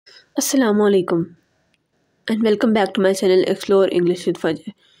Assalamu alaikum and welcome back to my channel Explore English with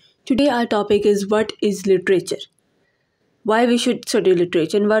Fajr. Today our topic is what is literature? Why we should study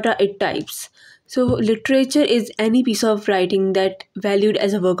literature and what are its types? So literature is any piece of writing that valued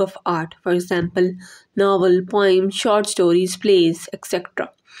as a work of art, for example, novel, poem, short stories, plays, etc.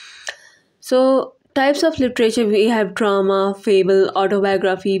 So types of literature we have drama, fable,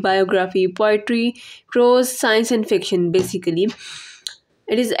 autobiography, biography, poetry, prose, science and fiction basically.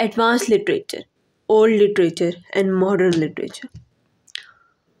 It is advanced literature, old literature, and modern literature.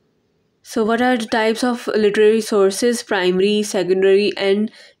 So, what are the types of literary sources? Primary, secondary,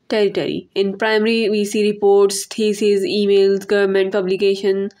 and tertiary. In primary, we see reports, theses, emails, government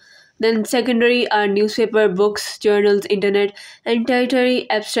publication. Then, secondary are newspaper, books, journals, internet, and tertiary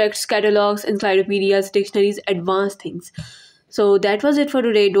abstracts, catalogs, encyclopedias, dictionaries, advanced things. So, that was it for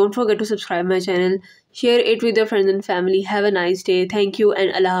today. Don't forget to subscribe my channel, share it with your friends and family. Have a nice day. Thank you,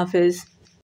 and Allah Hafiz.